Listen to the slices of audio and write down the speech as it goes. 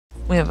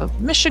we have a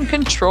mission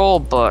control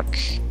book.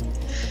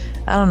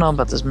 I don't know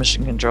about this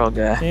mission control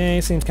guy. Yeah,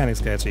 he seems kind of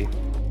sketchy.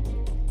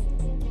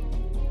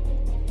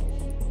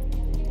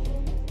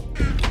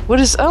 What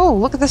is... Oh,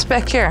 look at this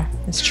back here.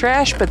 It's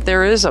trash, but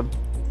there is a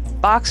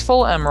box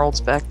full of emeralds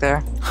back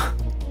there.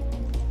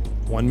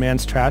 One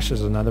man's trash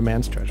is another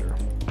man's treasure.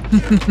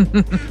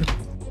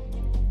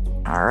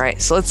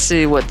 Alright, so let's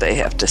see what they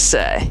have to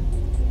say.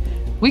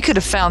 We could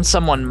have found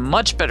someone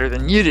much better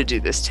than you to do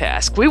this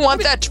task. We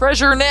want that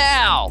treasure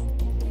now!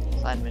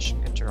 Sign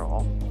mission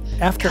control.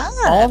 After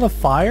all the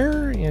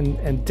fire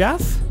and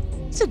death?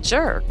 He's a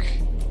jerk.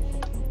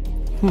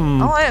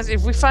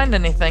 If we find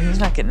anything, he's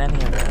not getting any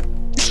of it.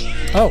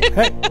 Oh,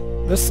 hey.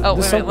 This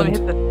wait, let me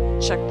hit the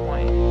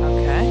checkpoint.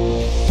 Okay.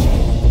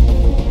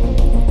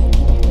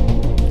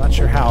 Not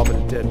sure how, but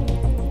it did.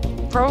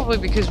 Probably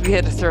because we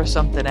had to throw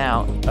something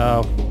out.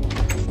 Oh.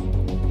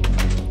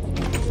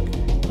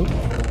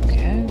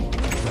 Okay.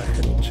 That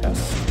hidden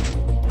chest.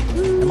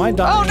 Am I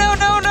dying? Oh, no.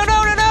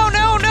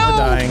 We're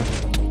dying.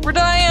 We're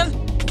dying.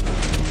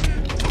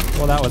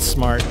 Well, that was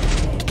smart.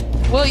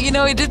 Well, you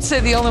know, he did say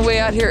the only way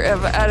out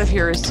of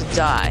here is to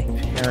die.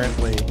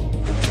 Apparently.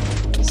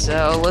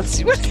 So let's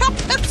see what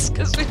happens,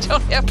 because we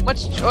don't have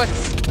much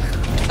choice.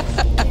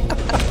 I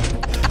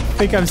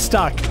think I'm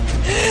stuck.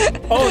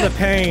 Oh, the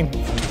pain.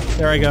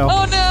 There I go.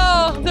 Oh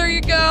no! There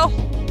you go.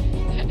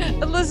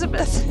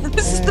 Elizabeth,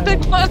 this is the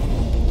big one.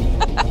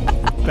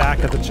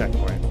 Back at the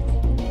checkpoint.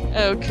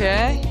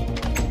 Okay.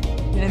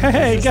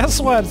 Hey, guess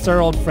what? It's our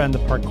old friend, the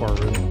parkour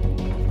room.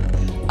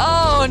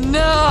 Oh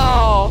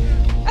no!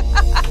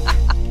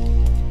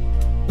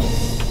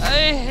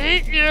 I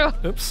hate you.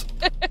 Oops.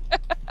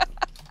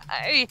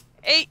 I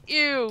hate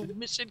you,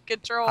 mission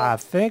control. I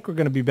think we're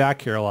going to be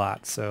back here a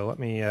lot, so let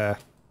me,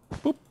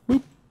 boop,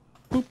 boop,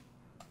 boop,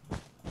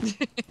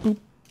 boop.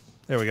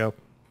 There we go.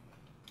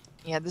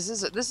 Yeah, this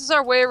is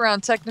our way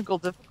around technical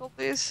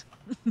difficulties.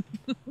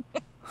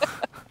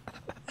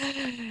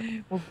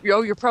 Well,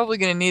 you're probably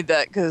going to need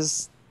that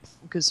because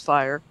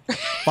fire.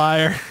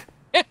 Fire.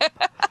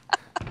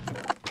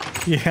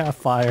 Yeah,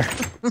 fire.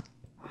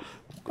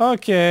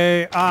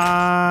 Okay,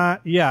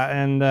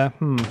 yeah, and,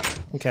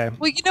 okay.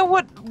 Well, you know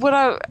what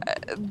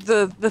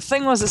the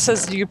thing was, it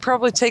says you could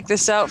probably take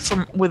this out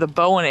with a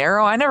bow and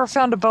arrow. I never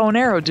found a bow and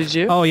arrow, did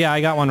you? Oh, yeah,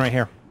 I got one right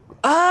here.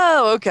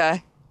 Oh,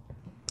 okay.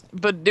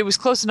 But it was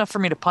close enough for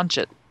me to punch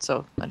it,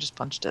 so I just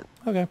punched it.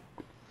 Okay.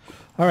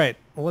 All right,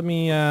 well, let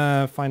me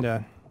find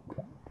a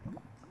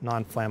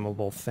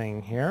non-flammable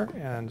thing here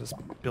and just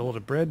build a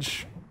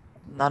bridge.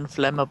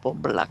 Non-flammable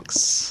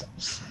blocks.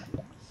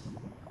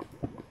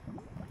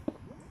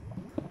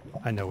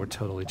 I know we're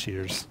totally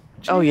cheaters.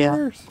 Oh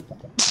yeah.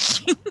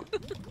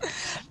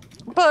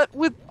 But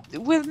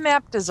with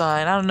map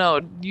design, I don't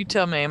know. You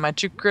tell me. Am I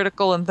too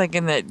critical in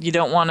thinking that you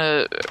don't want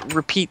to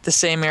repeat the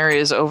same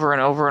areas over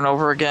and over and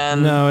over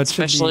again? No,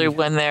 especially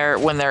when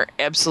they're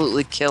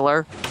absolutely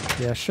killer.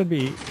 Yeah, should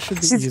be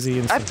easy.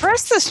 And I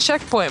pressed this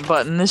checkpoint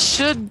button. This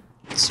should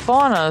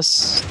spawn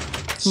us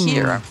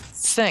here. I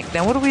think.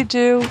 Now, what do we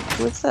do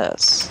with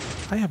this?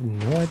 I have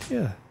no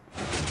idea.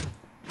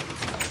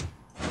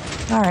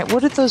 Alright,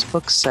 what did those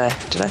books say?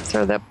 Did I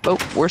throw that? Oh,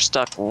 we're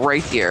stuck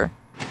right here.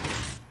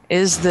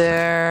 Is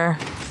there...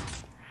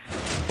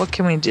 What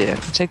can we do?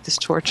 Take this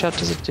torch out,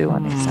 does it do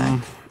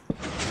anything?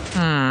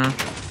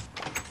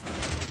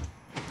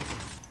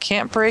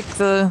 Can't break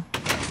the...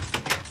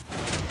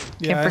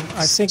 Yeah,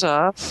 I think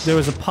stuff. there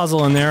was a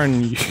puzzle in there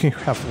and you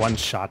have one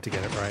shot to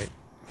get it right.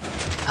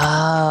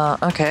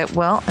 Okay,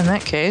 well, in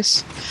that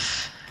case...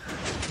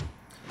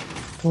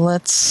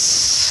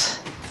 Let's...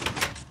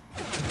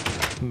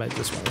 Might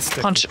just want to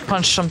stick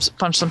punch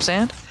some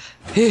sand.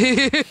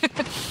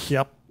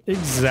 Yep,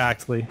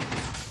 exactly.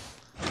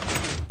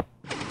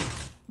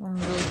 I'm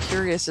really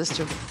curious as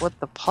to what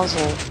the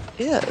puzzle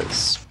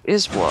was.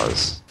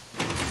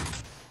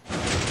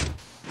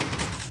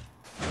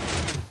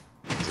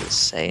 Does it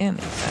say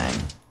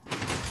anything?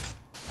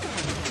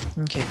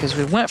 Okay, because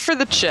we went for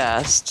the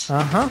chest.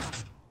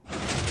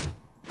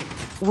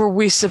 Were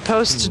we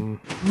supposed to?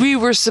 We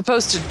were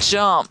supposed to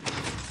jump.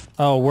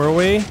 Oh, were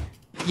we?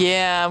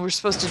 Yeah, we're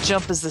supposed to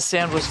jump as the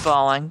sand was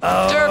falling.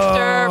 Oh. Derp,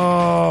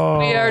 derp.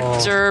 We are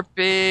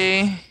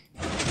derpy.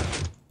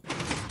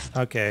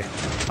 Okay,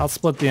 I'll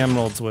split the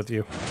emeralds with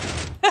you.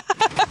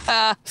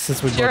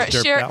 Since we both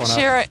derped that one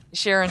up.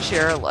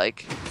 Share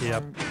alike.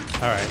 Yep.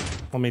 All right,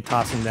 let me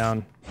toss them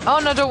down. Oh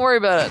no! Don't worry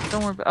about it.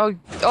 Don't worry about.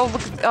 Oh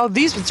look. Oh,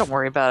 these ones. Don't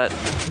worry about it.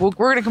 We're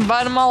gonna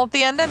combine them all at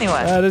the end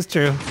anyway. That is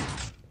true.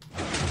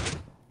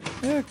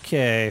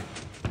 Okay.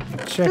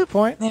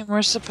 Checkpoint. And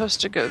we're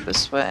supposed to go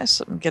this way,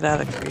 so get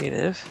out of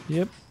creative.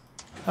 Yep.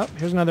 Oh,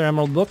 here's another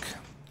emerald book.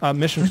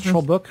 Mission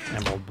control book.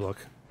 Emerald book.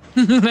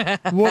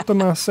 What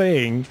am I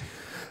saying?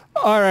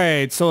 All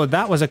right, so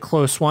that was a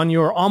close one. You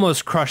were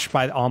almost crushed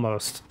by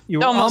almost. You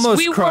were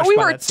almost crushed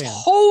by that sand.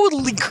 We were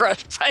totally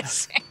crushed by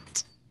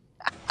sand.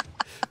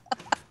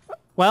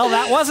 Well,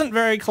 that wasn't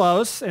very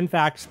close. In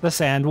fact, the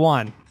sand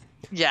won.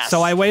 Yes.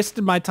 So I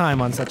wasted my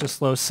time on such a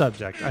slow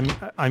subject.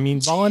 I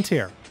mean,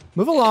 volunteer.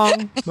 Move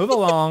along. Move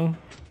along.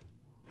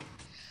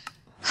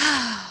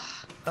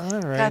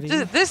 Alrighty.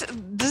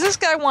 God, does this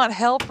guy want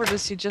help or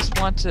does he just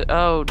want to?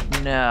 Oh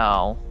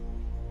no.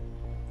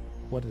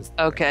 What is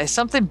that? Okay,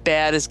 something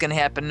bad is gonna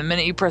happen the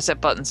minute you press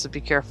that button. So be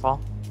careful.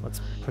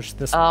 Let's push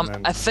this one.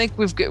 Then. I think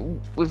we've got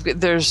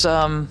there's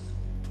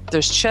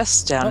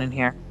chests down in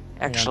here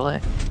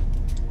actually.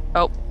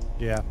 Oh.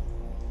 Yeah.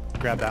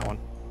 Grab that one.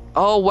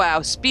 Oh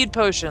wow, speed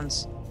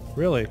potions.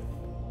 Really?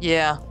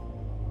 Yeah.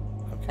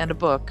 Okay. And a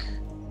book.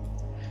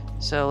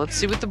 So let's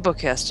see what the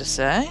book has to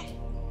say.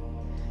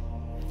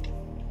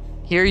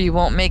 Here you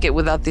won't make it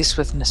without these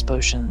swiftness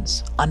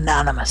potions.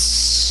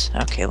 Anonymous.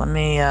 Okay, let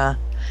me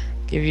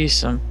give you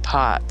some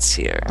pots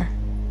here.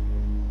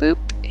 Boop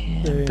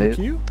and boop. Thank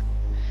you.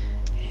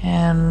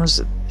 And was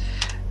it?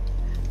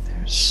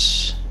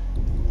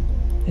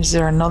 Is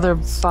there another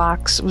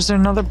box? Was there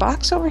another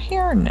box over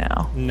here or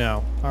no?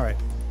 No. All right.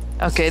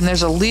 Okay, and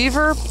there's a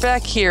lever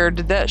back here.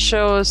 Did that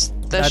show us?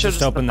 That showed us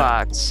the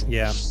box.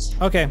 Yeah.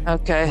 Okay.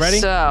 Okay. Ready?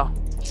 So,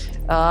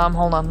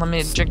 hold on. Let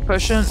me drink a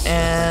potion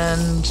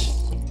and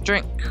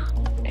drink.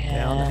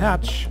 Down the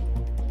hatch.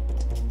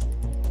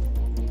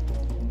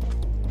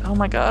 Oh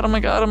my god! Oh my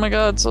god! Oh my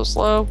god! So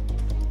slow.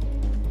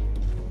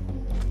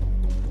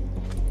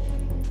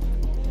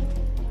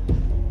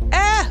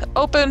 Ah!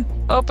 Open!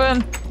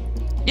 Open!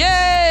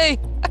 Yay!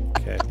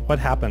 Okay. What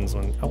happens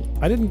when? Oh,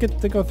 I didn't get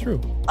to go through.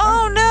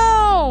 Oh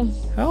no!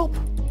 Help!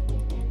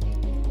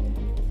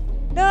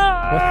 No!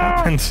 What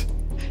happened?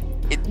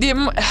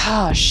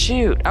 Oh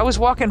shoot! I was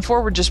walking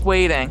forward, just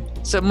waiting.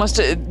 So it must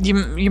have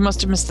you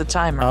must have missed the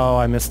timer. Oh,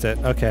 I missed it.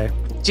 Okay.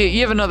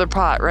 You have another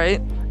pot,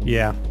 right?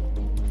 Yeah.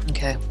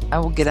 Okay. I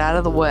will get out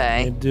of the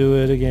way. Do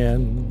it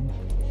again.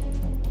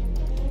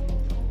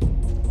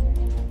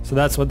 So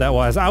that's what that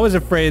was. I was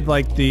afraid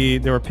like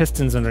there were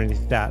pistons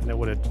underneath that and it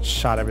would have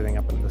shot everything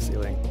up into the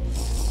ceiling,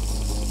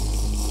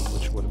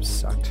 which would have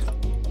sucked.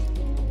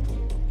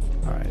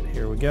 All right,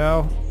 here we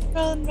go.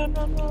 Run, run,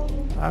 run,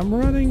 run. I'm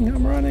running.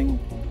 I'm running.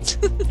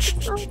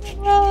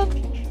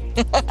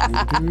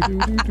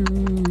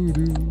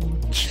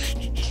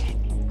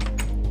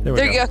 There we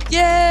There you go.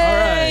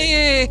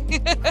 Yay!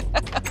 All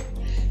right.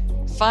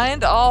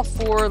 Find all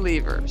 4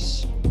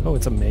 levers. Oh,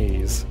 it's a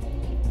maze.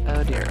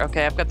 Oh dear.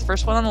 Okay, I've got the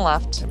first one on the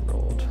left.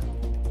 Emerald.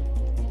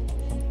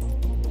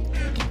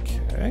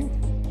 Okay.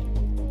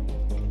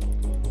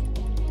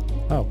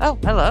 Oh. Oh,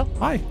 hello.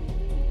 Hi.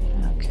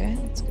 Okay,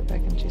 let's go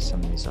back and do some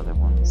of these other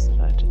ones that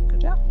I didn't go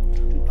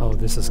down. Oh,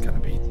 this is gonna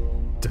be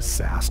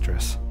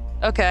disastrous.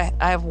 Okay,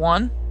 I have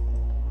 1.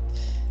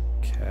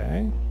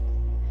 Okay.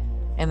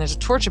 And there's a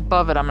torch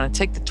above it. I'm going to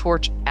take the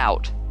torch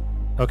out.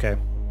 Okay.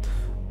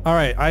 All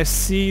right, I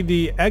see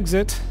the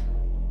exit,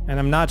 and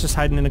I'm not just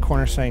hiding in a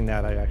corner saying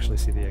that. I actually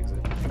see the exit.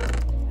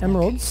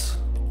 Emeralds.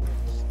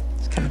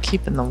 It's kind of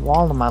keeping the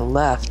wall to my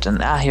left.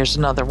 And here's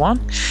another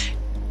one.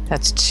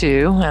 That's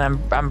 2. And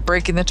I'm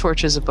breaking the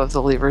torches above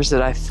the levers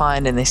that I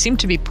find, and they seem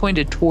to be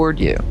pointed toward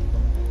you.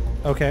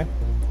 Okay.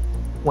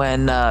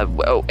 When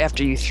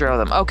after you throw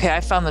them. Okay, I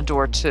found the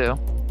door too.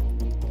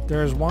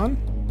 There's one.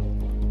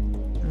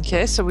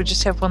 Okay, so we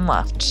just have 1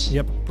 left.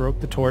 Yep, broke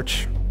the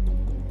torch.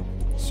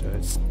 So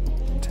it's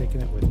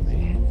taking it with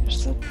me.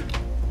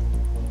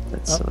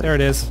 Oh, there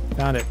it is.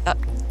 Found it.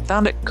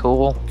 Found it.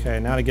 Cool.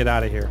 Okay, now to get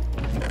out of here.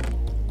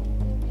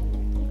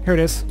 Here it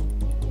is.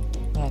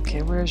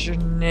 Okay, where's your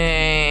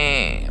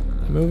name?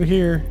 I'm over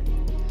here.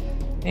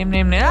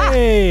 Name.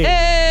 Hey!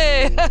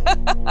 Hey!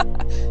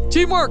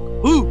 Teamwork!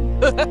 Ooh!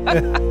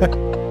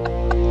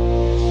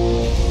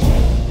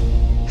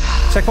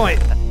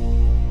 Checkpoint.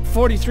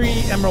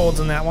 43 emeralds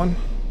in that one.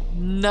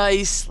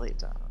 Nicely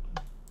done.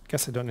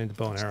 Guess I don't need the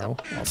bow and arrow.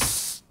 I'll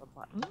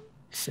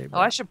save Oh,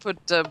 I should put.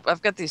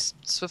 I've got these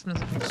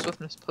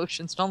swiftness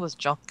potions and all this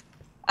junk.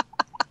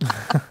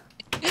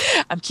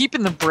 I'm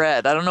keeping the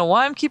bread. I don't know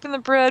why I'm keeping the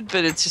bread,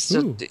 but it's just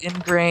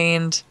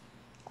ingrained.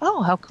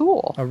 Oh, how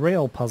cool! A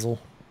rail puzzle.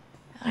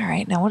 All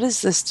right, now what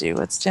does this do?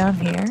 What's down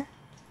here?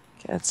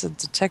 Okay, it's a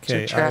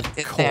detector trap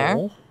in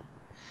there.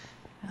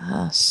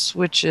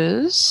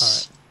 Switches. All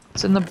right.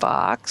 It's in the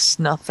box.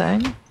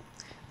 Nothing.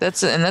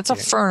 That's a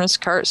furnace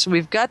cart. So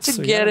we've got to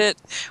get it.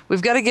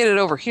 We've got to get it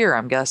over here.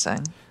 I'm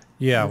guessing.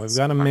 Yeah, we've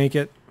got to make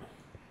it.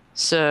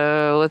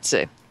 So let's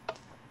see.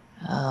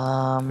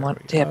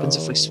 What happens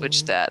if we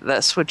switch that?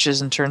 That switches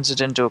and turns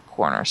it into a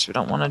corner. So we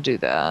don't want to do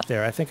that.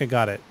 There, I think I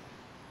got it.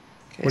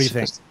 Okay, What do you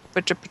think?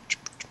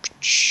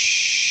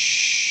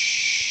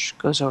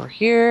 Goes over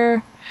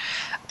here.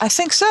 I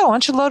think so. Why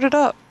don't you load it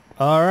up?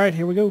 All right,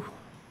 here we go.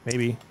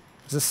 Maybe.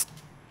 Is this?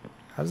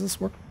 How does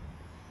this work?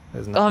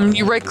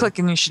 You right click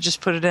and you should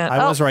just put it in.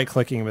 I was right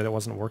clicking, but it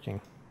wasn't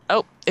working.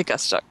 Oh, it got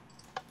stuck.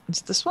 Is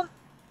it this one?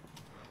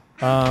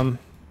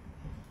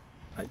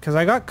 Because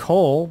I got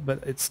coal,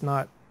 but it's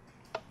not.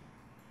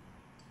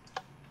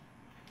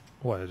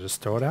 What?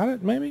 Just throw it at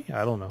it? Maybe?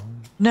 I don't know.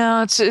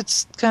 No,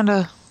 it's kind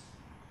of.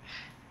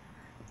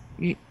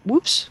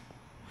 Whoops.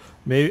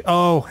 Maybe.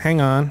 Oh,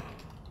 hang on.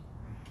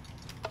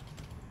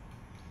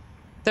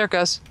 There it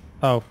goes.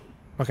 Oh,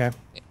 okay.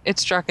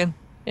 It's trucking.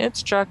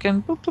 It's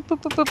trucking. Boop, boop,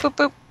 boop, boop, boop, boop,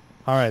 boop.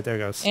 All right, there it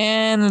goes.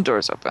 And the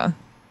door's open.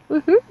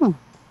 Woohoo!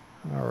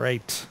 All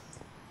right.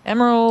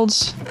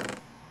 Emeralds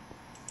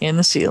in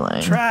the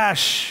ceiling.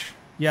 Trash.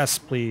 Yes,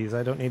 please.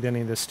 I don't need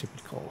any of this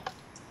stupid coal.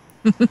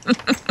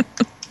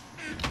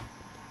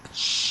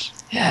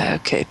 Yeah,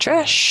 okay,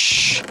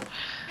 trash.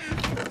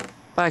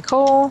 Buy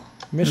coal.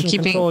 Mission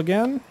control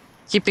again.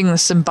 Keeping the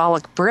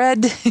symbolic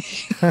bread.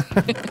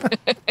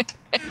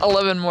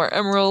 11 more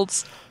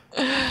emeralds.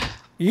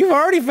 You've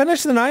already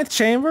finished the 9th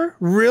chamber?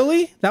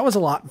 Really? That was a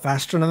lot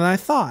faster than I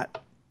thought.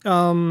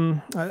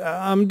 Don't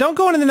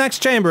go into the next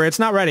chamber. It's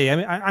not ready.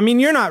 I mean,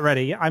 you're not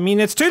ready. I mean,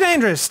 it's too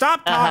dangerous.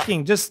 Stop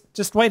talking.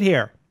 Just wait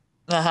here.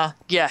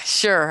 Yeah,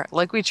 sure.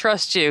 Like we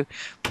trust you.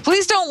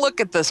 Please don't look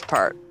at this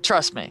part.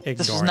 Trust me.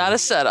 This is not a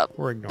setup.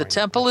 The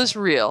temple is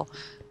real.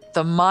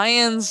 The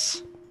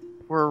Mayans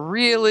were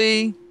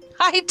really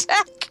high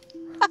tech.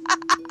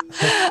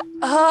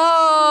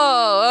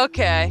 Oh,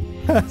 okay.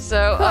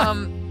 So,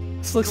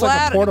 this looks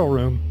like a portal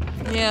room.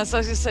 Yeah, so I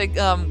was gonna say,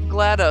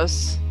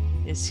 GLaDOS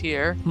is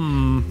here.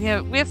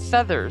 Yeah, we have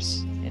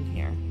feathers in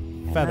here.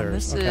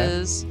 Feathers. And this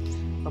is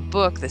a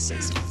book that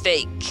says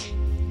fake.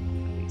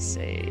 We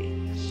say,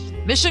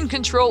 mission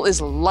control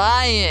is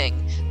lying.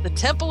 The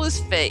temple is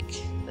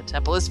fake. The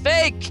temple is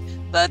fake.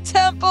 The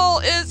temple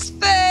is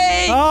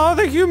fake. Oh,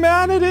 the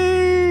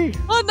humanity.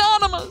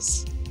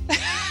 Anonymous.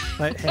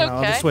 Hang on,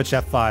 I'll just switch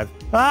F5.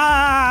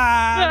 Ah!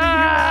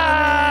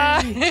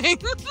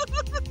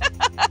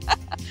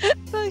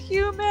 The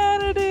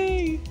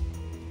humanity.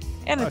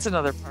 And it's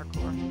another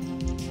parkour.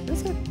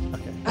 Is it?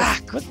 Okay.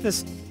 What's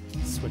this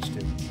switch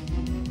do?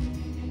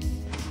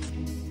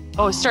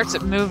 Oh, it starts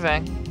it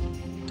moving,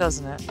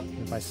 doesn't it?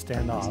 If I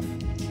stand off.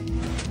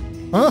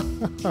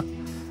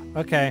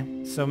 Okay,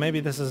 so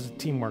maybe this is a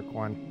teamwork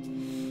one.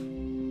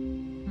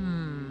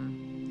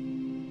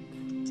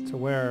 So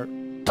where?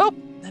 Oh,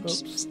 that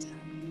just missed it.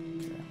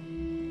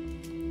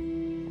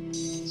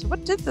 So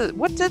what did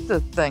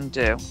the thing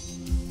do?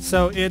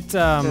 So it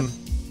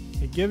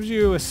gives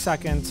you a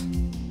second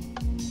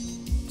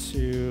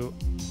to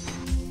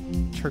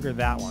trigger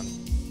that one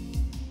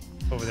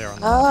over there on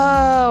the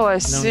Oh, I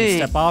and see. then when you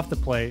step off the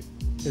plate,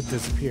 it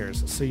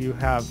disappears. So you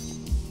have.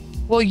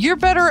 Well, you're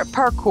better at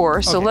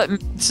parkour, so Okay.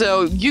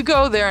 so you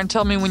go there and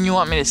tell me when you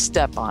want me to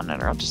step on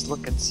it, or I'll just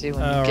look and see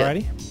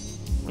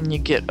when you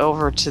get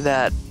over to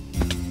that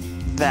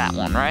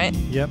one, right?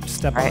 Yep,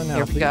 step on it now,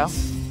 here we go.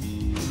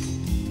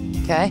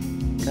 please. Okay,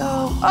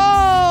 go.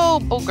 Oh,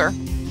 booger.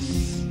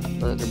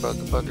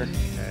 Booger. Okay,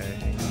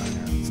 hang on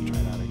here. Let's try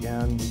that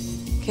again.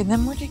 Okay,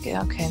 then where do you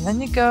go? Okay, and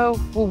then you go.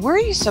 Well, where are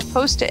you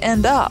supposed to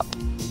end up?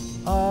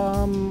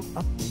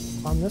 Up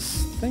on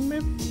this thing,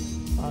 maybe?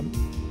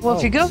 Well,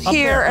 if you go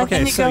here and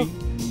then you go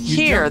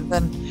here, jump,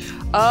 then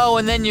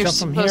and then you're jump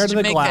from here supposed to to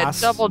the make glass.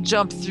 that double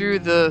jump through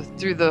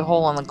the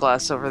hole on the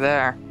glass over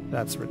there.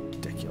 That's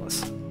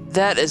ridiculous.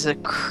 That is a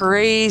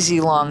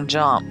crazy long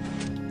jump.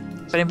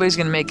 If anybody's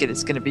gonna make it,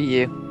 it's gonna be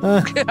you.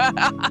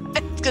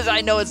 Because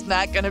I know it's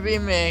not gonna be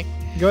me.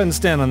 Go ahead and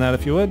stand on that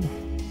if you would.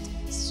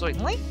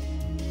 Certainly.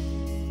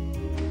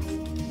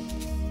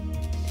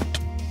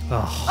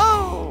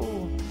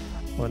 Oh.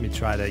 Let me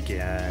try that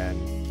again.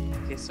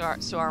 Okay, so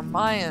our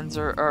Mayans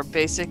are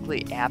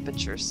basically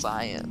aperture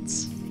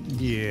science.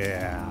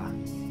 Yeah.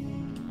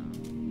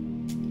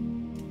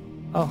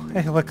 Oh,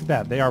 hey, look at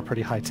that. They are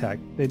pretty high tech.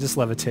 They just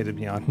levitated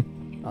me onto the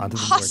board.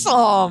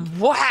 Awesome!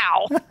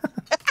 Wow.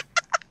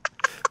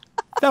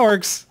 That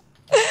works.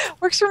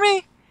 Works for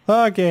me.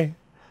 Okay.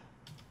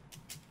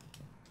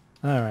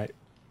 All right.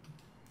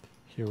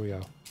 Here we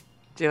go.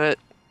 Do it.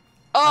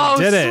 Oh,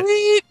 did it.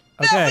 Sweet.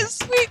 Okay. That was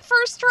sweet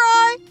first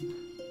try.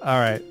 All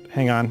right.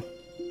 Hang on.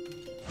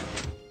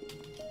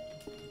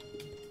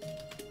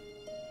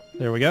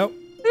 There we go.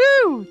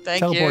 Woo!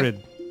 Thank Teleported.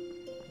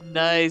 you.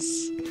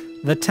 Nice.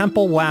 The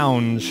Temple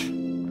Lounge.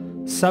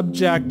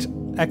 Subject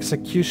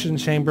execution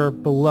chamber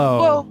below.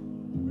 Whoa.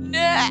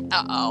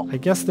 Uh-oh. I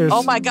guess there's...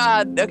 Oh my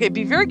god. Okay,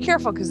 be very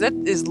careful because that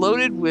is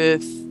loaded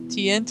with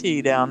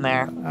TNT down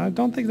there. I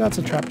don't think that's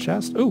a trap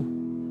chest. Ooh.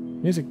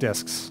 Music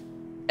discs.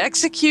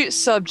 Execute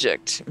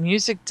subject.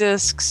 Music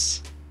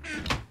discs.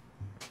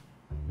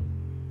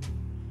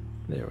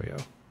 There we go.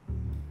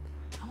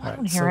 I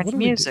don't hear any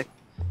music.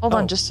 Hold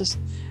on, just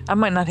I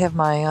might not have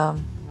my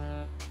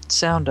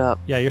sound up.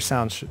 Yeah, your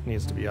sound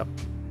needs to be up.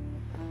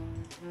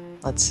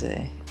 Let's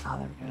see. Oh,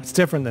 there we go. It's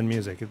different than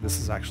music. This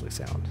is actually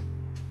sound.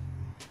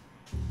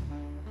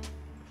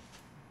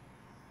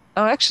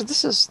 Oh, actually,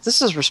 this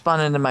is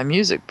responding to my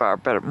music bar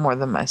better more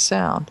than my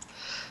sound.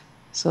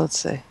 So let's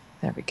see.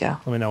 There we go.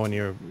 Let me know when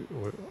you're.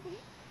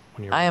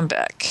 I am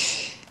back.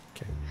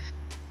 Okay.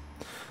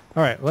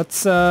 All right.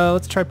 Let's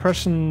try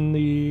pressing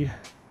the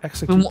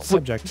execute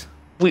subject.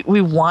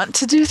 We want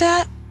to do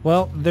that?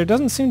 Well, there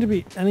doesn't seem to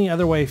be any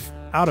other way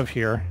out of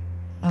here.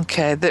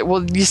 Okay.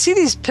 Well, you see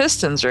these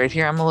pistons right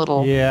here. I'm a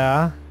little.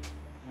 Yeah.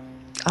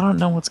 I don't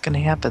know what's going to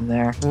happen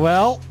there.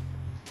 Well,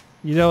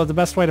 you know the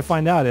best way to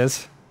find out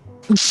is.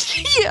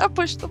 Yeah,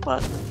 push the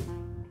button.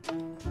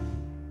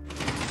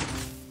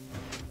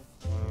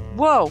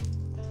 Whoa.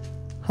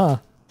 Huh.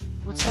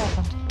 What's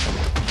happened?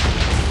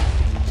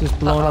 Just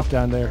blowing up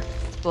down there.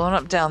 Blowing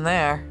up down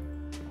there.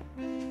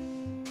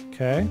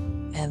 Okay.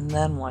 And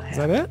then what happens?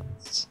 Is that it?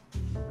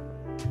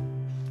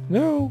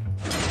 No.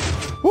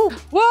 Woo!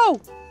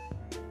 Whoa!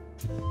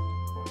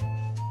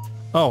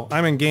 Oh,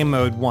 I'm in game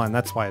mode 1.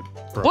 That's why it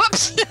broke.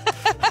 Whoops!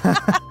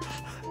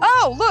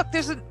 Oh, look!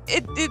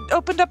 It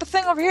opened up a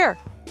thing over here.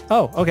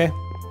 Oh, okay.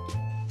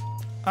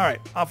 All right,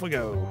 off we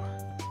go.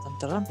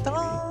 Dun, dun,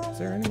 dun. Is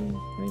there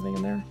anything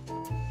in there?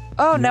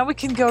 Oh, now we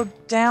can go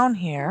down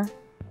here.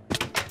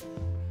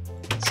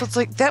 So it's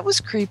like, that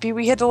was creepy.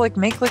 We had to like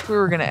make like we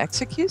were gonna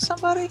execute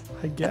somebody?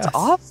 I guess. That's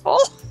awful.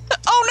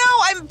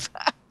 Oh no,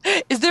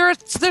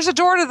 there's a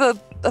door to the,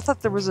 I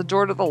thought there was a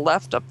door to the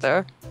left up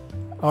there.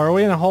 Oh, are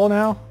we in a hole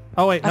now?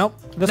 Oh wait, nope,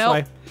 this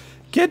way.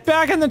 Get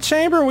back in the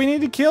chamber, we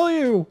need to kill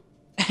you.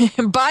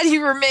 Body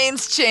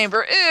remains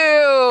chamber.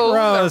 Ew.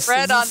 Gross. The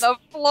red on the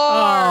floor.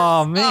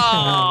 Oh man.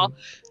 Oh,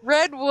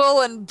 red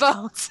wool and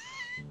bones.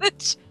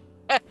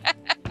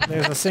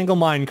 There's a single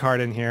mine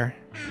cart in here.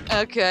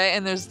 Okay,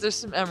 and there's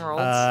some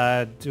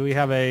emeralds. Do we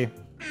have a...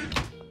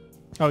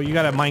 Oh, you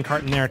got a mine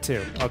cart in there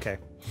too. Okay.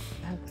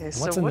 Okay,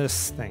 so what's in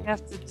this thing? We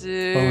have to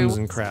do bones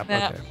and crap.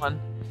 That Okay. one.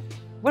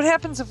 What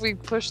happens if we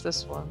push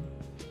this one?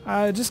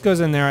 It just goes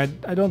in there.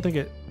 I don't think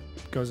it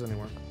goes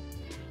anywhere.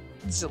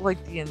 Is it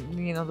like the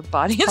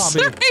body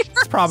incinerator?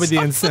 It's probably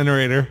the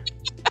incinerator.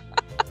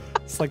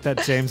 It's like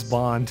that James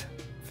Bond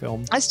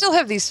film. I still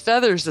have these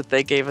feathers that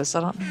they gave us.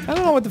 I don't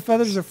know what the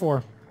feathers are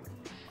for.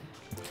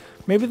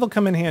 Maybe they'll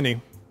come in handy.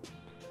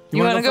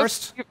 You want to go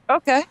first?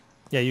 Okay.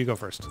 Yeah, you go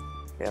first.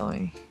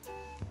 Really?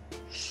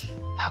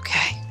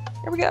 Okay.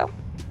 Here we go.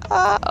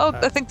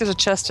 I think there's a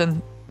chest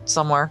in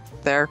somewhere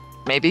there.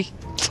 Maybe.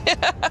 I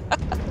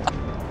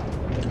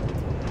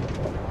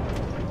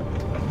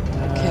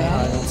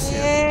don't see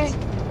it.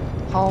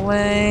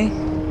 Hallway.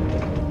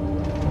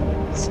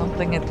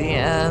 Something at the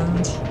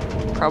end.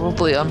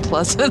 Probably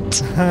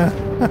unpleasant.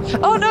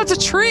 Oh no, it's a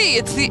tree.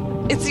 It's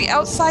the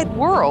outside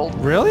world.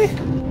 Really?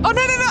 Oh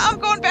no! I'm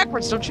going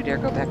backwards. Don't you dare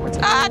go backwards.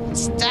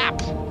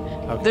 Stop.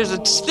 Okay. There's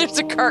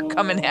a cart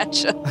coming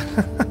at you.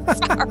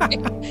 Sorry.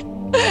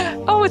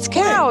 Oh, it's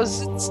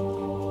cows.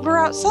 We're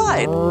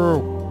outside.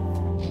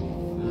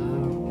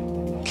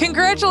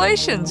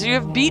 Congratulations, you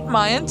have beat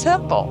Mayan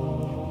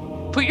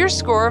Temple. Put your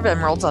score of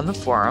emeralds on the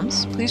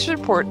forums. Please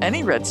report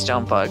any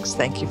redstone bugs.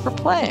 Thank you for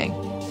playing.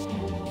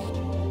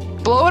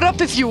 Blow it up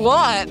if you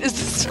want. Is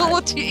this still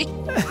a T?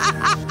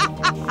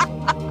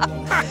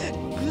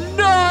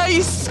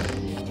 Nice!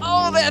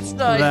 Oh, that's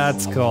nice.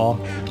 That's cool.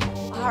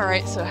 All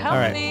right, so how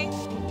many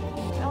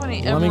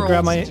emeralds? Let me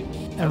grab my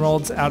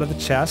emeralds out of the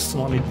chest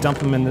and let me dump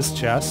them in this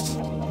chest.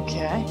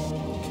 Okay.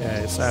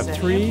 Okay, so I have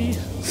 3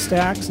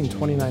 stacks and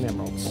 29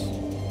 emeralds.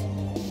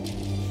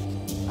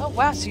 Oh,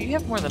 wow, so you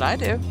have more than I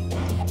do.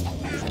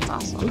 That's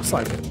awesome. Looks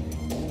like it.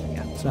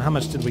 Yeah. So how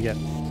much did we get?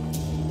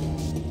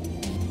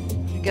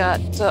 We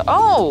got,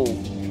 oh,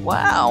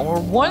 wow, we're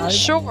one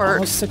short.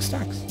 Almost 6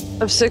 stacks.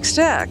 Of 6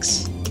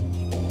 stacks.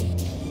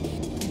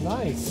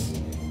 Nice.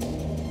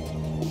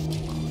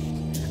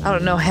 I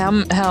don't know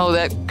how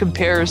that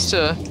compares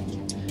to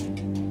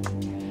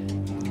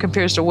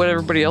what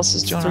everybody else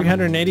is doing.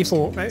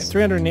 384,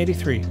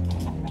 383.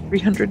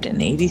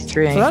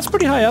 383. So that's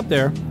pretty high up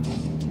there.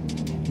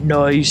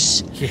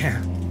 Nice.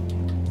 Yeah.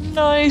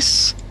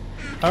 Nice.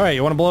 All right,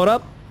 you want to blow it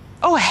up?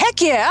 Oh,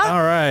 heck yeah.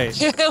 All right.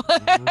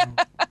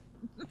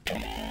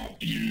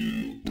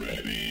 You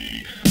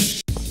ready?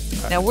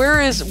 Now where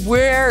is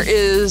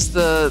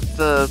the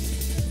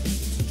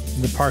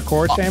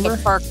parkour chamber?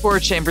 The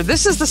parkour chamber.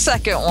 This is the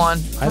second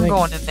one. I'm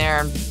going in there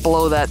and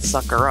blow that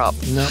sucker up.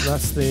 No,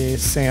 that's the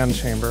sand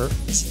chamber.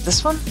 Is it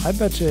this one? I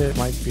bet you it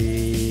might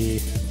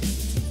be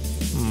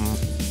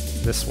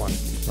this one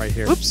right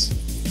here. Oops.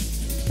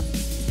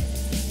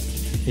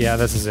 Yeah,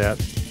 this is it.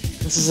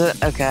 This is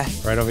it? Okay.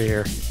 Right over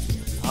here.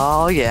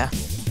 Oh, yeah.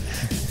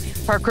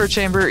 Parkour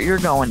chamber, you're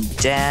going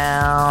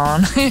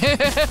down.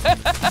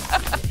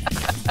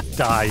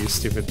 Die, you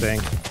stupid thing.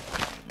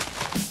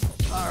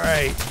 All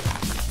right.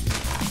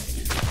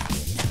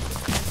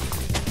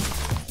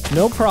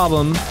 No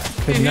problem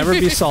could never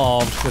be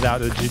solved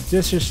without a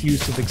judicious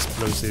use of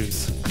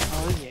explosives.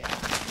 Oh, yeah.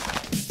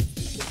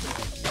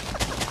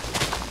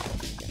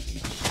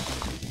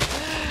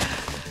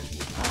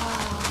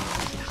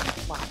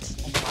 Lots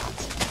and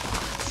lots and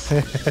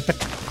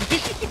lots.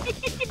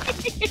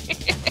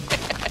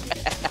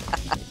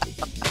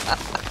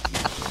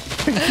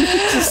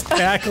 Just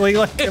cackling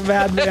like a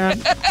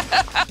madman.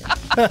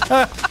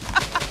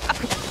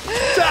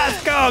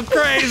 Just go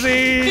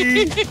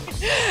crazy.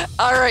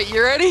 All right,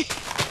 you ready?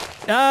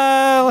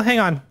 Hang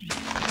on.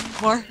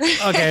 More?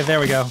 Okay, there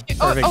we go.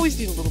 Perfect. Always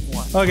need a little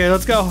more. Okay,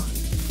 let's go.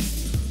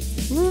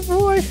 Oh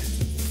boy.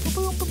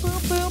 Boom, boom,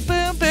 boom, boom,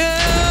 boom,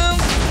 boom.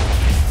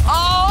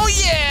 Oh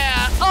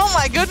yeah! Oh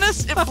my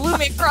goodness! It blew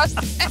me across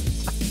the head.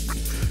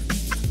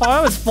 Oh,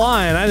 I was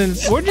flying. I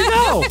didn't. Where'd you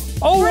go?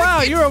 Oh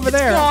wow, you're over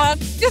there.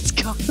 It's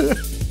gone.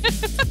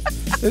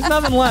 There's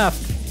nothing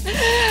left.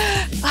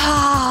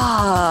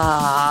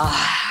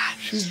 Ah.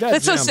 She's dead.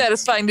 It's so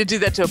satisfying to do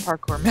that to a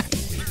parkour map.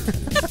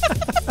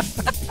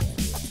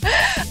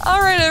 All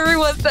right,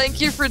 everyone.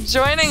 Thank you for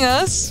joining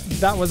us.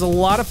 That was a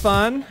lot of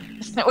fun.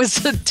 It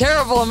was a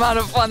terrible amount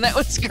of fun. That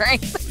was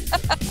great.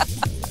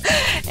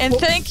 And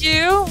thank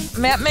you,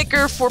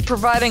 Mapmaker, for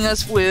providing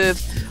us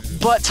with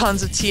butt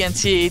tons of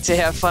TNT to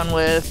have fun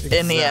with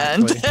in the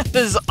end. It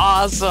was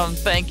awesome.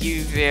 Thank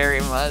you very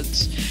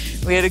much.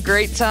 We had a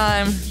great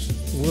time.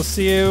 We'll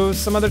see you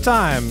some other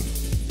time.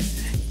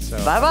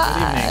 So,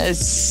 bye-bye.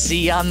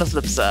 See you on the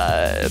flip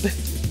side.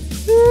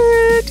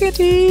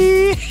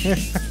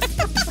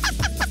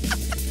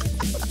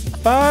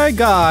 By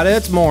God,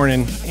 it's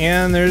morning,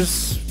 and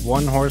there's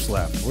one horse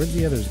left. Where'd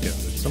the others go?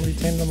 Did somebody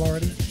tame them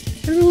already?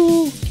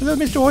 Hello, hello,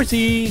 Mr.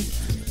 Horsey.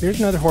 Here's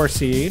another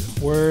horsey.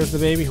 Where's the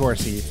baby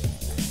horsey?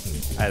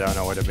 I don't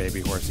know what a baby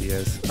horsey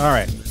is. All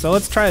right, so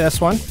let's try this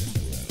one.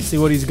 See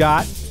what he's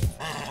got.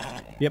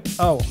 Yep.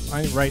 Oh,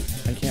 I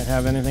can't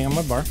have anything on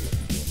my bar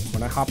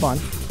when I hop on.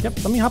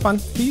 Yep. Let me hop on,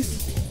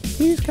 please.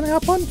 Please, can I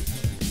hop on?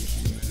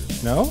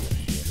 No.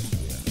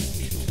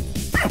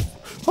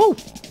 Oh,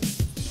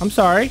 I'm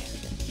sorry.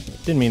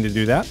 Didn't mean to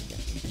do that.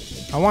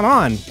 I want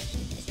on.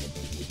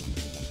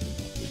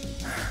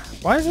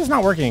 Why is this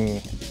not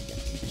working?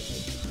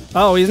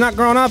 Oh, he's not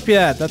grown up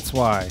yet. That's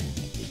why.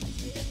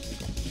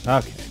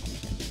 Okay.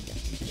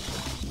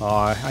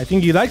 Oh, I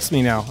think he likes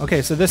me now.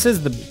 Okay, so this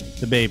is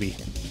the baby.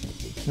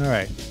 All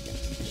right.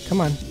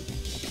 Come on.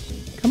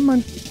 Come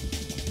on.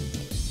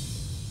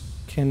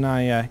 Can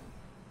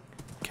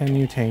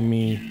you tame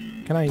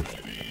me? Can I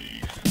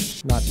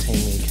not tame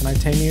me? Can I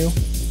tame you?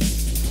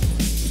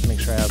 Make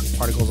sure I have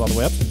particles all the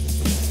way up.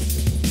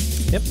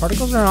 Yep,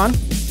 particles are on.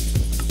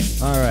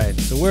 All right,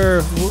 so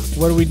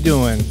what are we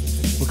doing?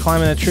 We're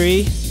climbing a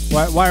tree?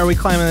 Why are we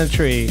climbing a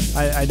tree?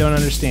 I don't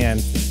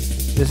understand.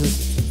 This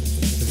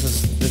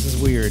is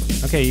weird.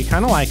 Okay, you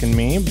kind of liking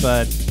me,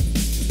 but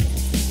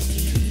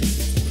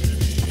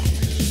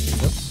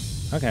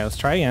oops. Okay, let's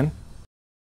try again.